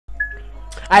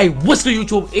Hey, what's the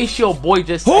YouTube? It's your boy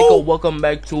JSYCHO. Welcome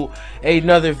back to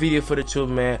another video for the tube,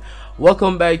 man.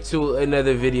 Welcome back to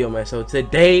another video, man. So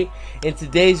today, in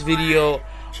today's video,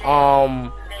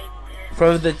 from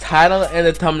the title and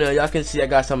the thumbnail, y'all can see I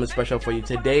got something special for you.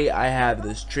 Today I have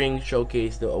the string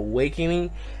showcase, the awakening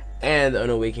and the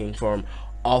unawakening form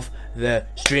of the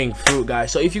string fruit, guys.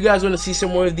 So if you guys want to see some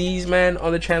more of these, man,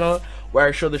 on the channel where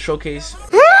I show the showcase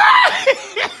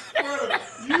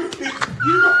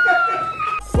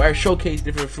where I showcase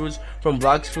different fruits from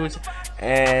Blox fruits,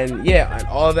 and yeah, and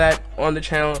all that on the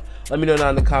channel, let me know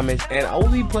down in the comments. And I will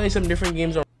be playing some different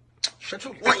games on Shut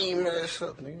your lame ass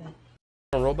up, nigga.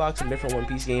 On Roblox, some different One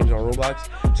Piece games on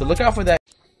Roblox, so look out for that.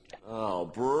 Oh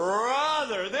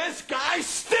brother, this guy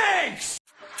stinks!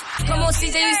 Come on,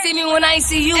 CJ, you see me when I ain't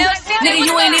see you. Nigga,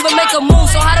 you ain't even make a move,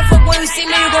 so how the fuck when you see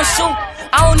me you gon' shoot?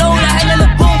 I don't know what I had in the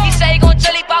booth. He say he gon'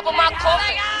 jelly pop on my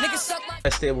coffee. Nigga, suck my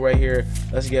Stable right here.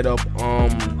 Let's get up.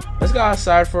 Let's go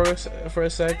outside for a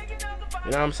sec.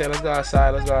 You know what I'm saying? Let's go outside.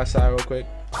 Let's go outside real quick.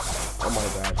 Oh my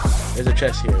god, there's a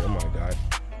chest here. Oh my god.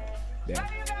 Damn.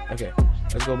 Okay,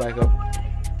 let's go back up.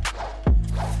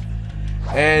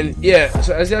 And yeah,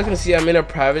 so as y'all can see, I'm in a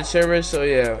private server. So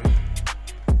yeah.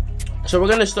 So we're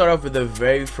gonna start off with the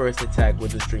very first attack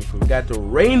with the string fruit. We got the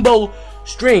rainbow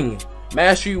string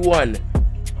mastery 1.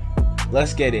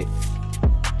 Let's get it.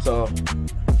 So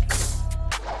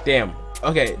damn.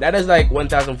 Okay, that is like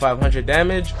 1,500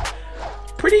 damage.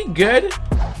 Pretty good.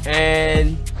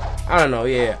 And I don't know.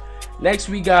 Yeah. Next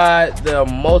we got the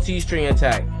multi-string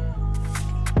attack.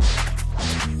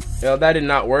 Well, that did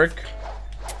not work.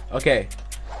 Okay.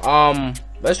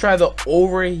 Let's try the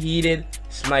overheated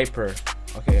sniper.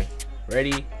 Okay.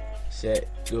 Ready, set,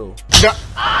 go.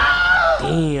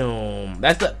 Damn,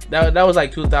 that's that was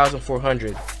like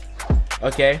 2,400.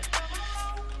 Okay.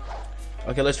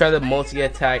 Okay, let's try the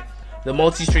multi-attack, the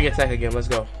multi-string attack again. Let's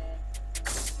go.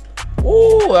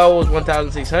 Ooh, that was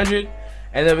 1,600.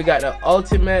 And then we got the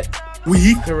ultimate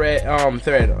thread.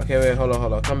 Okay, wait, hold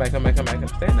on. Come back.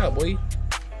 Stand up, boy.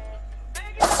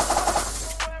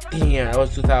 Damn, that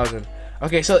was 2,000.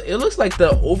 Okay, so it looks like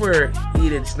the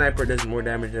overheated sniper does more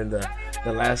damage than the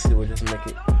last skill, which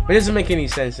doesn't make any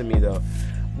sense to me though.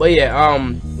 But yeah,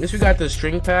 next we got the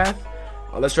string path.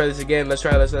 Let's try this again. Let's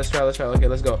try. Okay,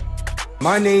 let's go.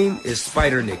 My name is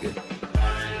Spider Nigga.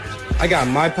 I got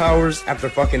my powers after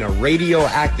fucking a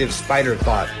radioactive spider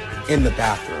thought in the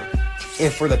bathroom.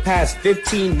 And for the past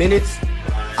 15 minutes,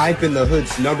 I've been the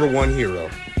hood's #1 hero.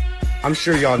 I'm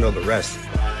sure y'all know the rest.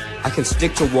 I can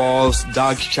stick to walls,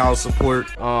 dodge child support.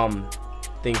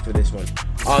 Thing for this one.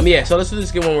 Yeah, so let's do this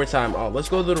skill one more time. Let's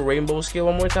go to the rainbow skill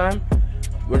one more time,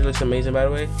 which looks amazing, by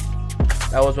the way.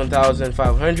 That was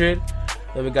 1,500.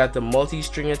 Then we got the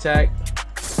multi-string attack.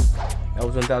 That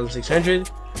was 1,600.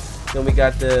 Then we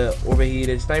got the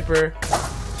overheated sniper.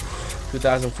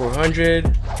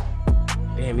 2,400.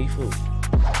 Damn, he flew.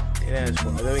 And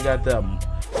then we got the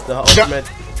ultimate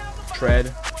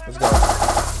tread. Let's go.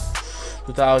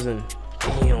 2,000.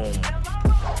 Damn.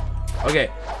 Okay,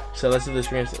 so let's do the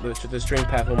string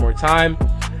path one more time.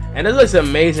 And it looks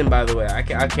amazing, by the way. I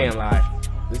can't lie.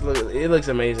 It looks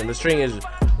amazing. The string is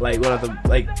like one of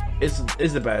the it's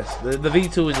the best. The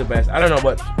V2 is the best. I don't know,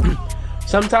 but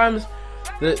sometimes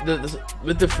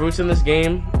with the fruits in this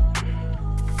game,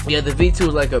 yeah, the V2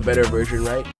 is like a better version,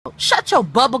 right? Shut your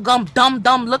bubblegum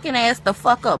dumb looking ass the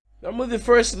fuck up. Normally the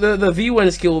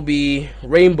V1 skill will be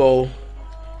rainbow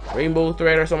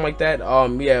thread or something like that.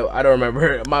 Yeah, I don't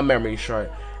remember. My memory's short.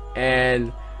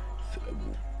 And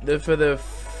for the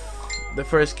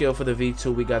first skill for the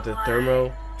V2, we got the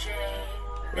thermal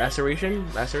laceration,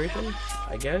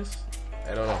 I guess.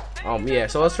 I don't know. Yeah,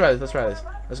 so let's try this.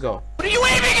 Let's go. What are you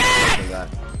aiming at? Oh my god.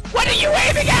 What are you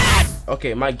aiming at?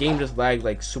 Okay, my game just lagged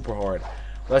like super hard.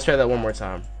 Let's try that one more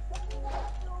time.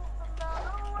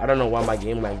 I don't know why my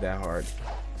game lagged that hard.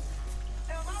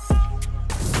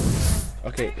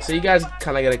 Okay, so you guys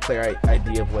kind of get a clear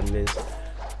idea of what it is.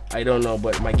 I don't know,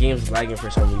 but my game's lagging for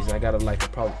some reason. I got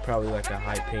probably like a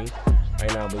high ping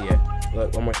right now, but yeah.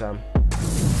 Look, one more time.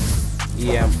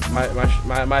 Yeah,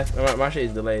 my shit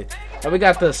is delayed. And we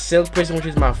got the silk prison, which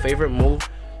is my favorite move,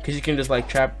 because you can just like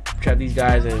trap these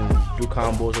guys and do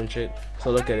combos and shit.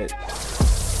 So look at it.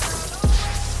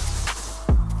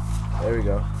 There we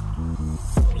go.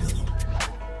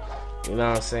 You know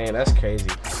what I'm saying? That's crazy.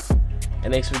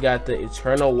 And next we got the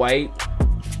eternal white.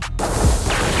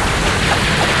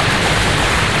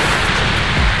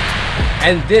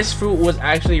 And this fruit was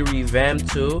actually revamped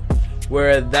too,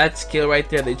 where that skill right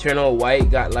there, the eternal white,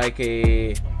 got like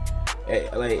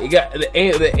like it got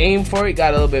the aim for it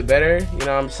got a little bit better. You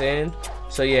know what I'm saying?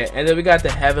 So yeah, and then we got the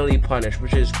Heavenly Punish,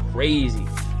 which is crazy.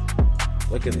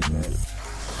 Look at this, man.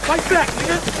 Fight back,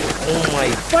 nigga! Oh my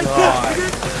Fight god. back,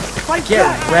 nigga! Fight Get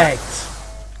back! wrecked.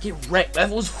 Get wrecked. That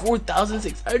was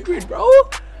 4,600, bro.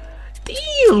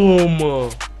 Damn.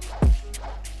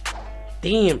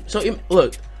 Damn. So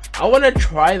look, I want to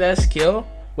try that skill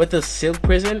with the Silk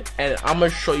Prison, and I'm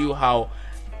gonna show you how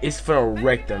it's gonna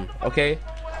wreck them. Okay.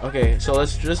 Okay. So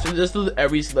let's just do let's do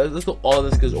all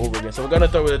this skills over again. So we're gonna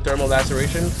start with the Thermal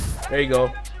Laceration. There you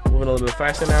go. Moving a little bit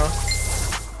faster now.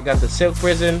 We got the Silk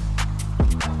Prison.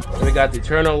 And we got the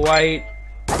Eternal Light.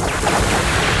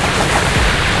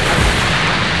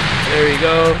 There we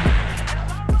go.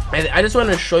 And I just want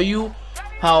to show you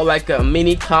how like a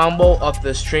mini combo of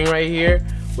the string right here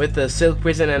with the Silk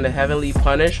Prison and the Heavenly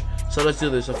Punish. So let's do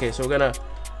this. Okay, so we're gonna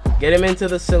get him into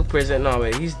the Silk Prison. No,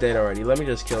 wait, he's dead already. Let me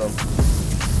just kill him.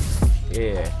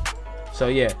 Yeah. So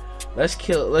yeah, let's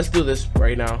do this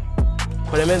right now.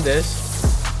 Put him in this.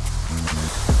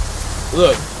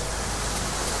 Look.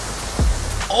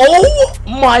 Oh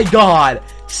my god.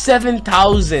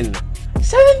 7,000.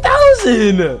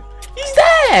 7,000. He's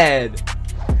dead.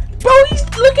 Bro,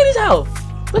 look at his health.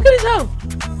 Look at his health.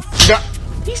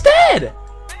 He's dead.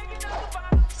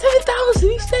 7,000.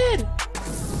 He's dead.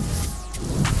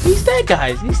 He's dead,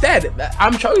 guys. He's dead.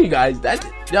 I'm showing you guys that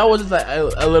was just like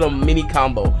a little mini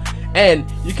combo, and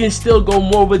you can still go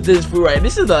more with this food, right?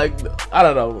 This is like, I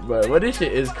don't know, but this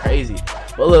shit is crazy.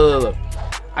 But look.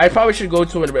 I probably should go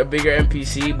to a bigger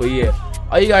NPC, but yeah,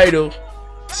 all you gotta do,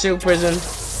 Silk Prison.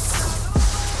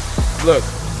 Look.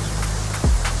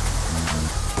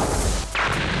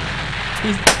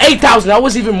 He's 8,000. That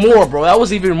was even more, bro. That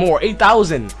was even more.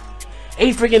 8,000.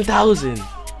 8 freaking thousand.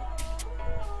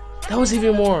 That was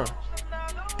even more.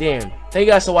 Damn. Thank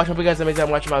you guys for watching. Hope you guys have a good time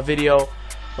watching my video.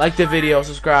 Like the video,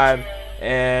 subscribe,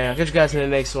 and I'll catch you guys in the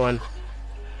next one.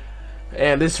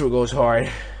 And this one goes hard.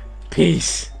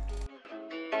 Peace.